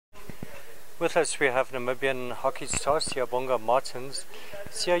With us we have Namibian hockey star Siabonga Martins.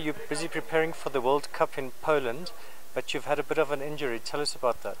 Sia, you're busy preparing for the World Cup in Poland, but you've had a bit of an injury. Tell us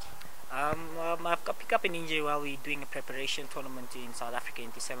about that. I've picked up an injury while we're doing a preparation tournament in South Africa in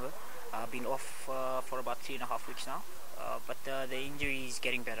December. I've been off for about 3.5 weeks now, but the injury is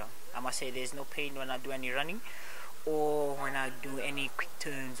getting better. I must say there's no pain when I do any running or when I do any quick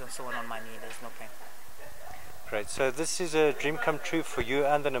turns or so on my knee. There's no pain. Great. So this is a dream come true for you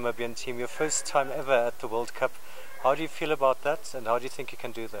and the Namibian team. Your first time ever at the World Cup. How do you feel about that, and how do you think you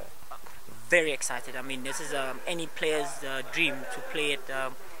can do that? Very excited. I mean, this is any player's dream to play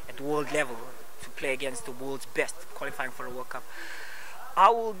at world level, to play against the world's best, qualifying for a World Cup. I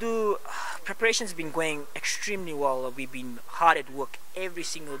will do. Preparation's been going extremely well. We've been hard at work every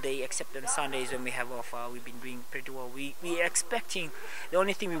single day, except on Sundays when we have off. We've been doing pretty well. We're expecting. The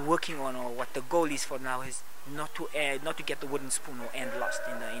only thing we're working on, or what the goal is for now, is not to get the wooden spoon or end lost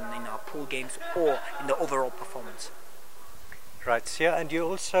in our pool games or in the overall performance. Right, yeah, and you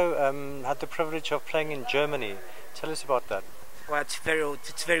also had the privilege of playing in Germany. Tell us about that. Well, it's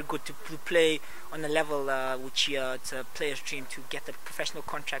very good to play on a level which it's a player's dream to get a professional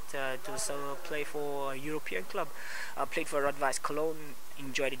contract to play for a European club. I played for Rot-Weiss Cologne,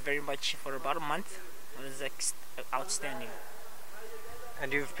 enjoyed it very much for about a month. It was outstanding.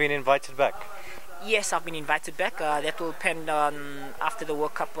 And you've been invited back? Yes, I've been invited back. That will depend on after the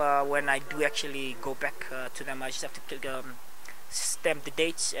World Cup when I do actually go back to them. I just have to stamp the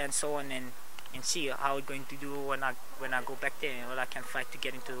dates and so on and see how I'm going to do when I go back there. Well, I can fight to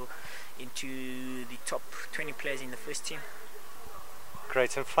get into the top 20 players in the first team.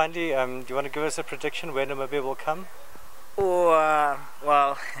 Great. And finally, do you want to give us a prediction where Namibia will come?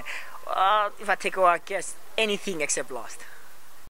 Well, if I take a wild guess, anything except last.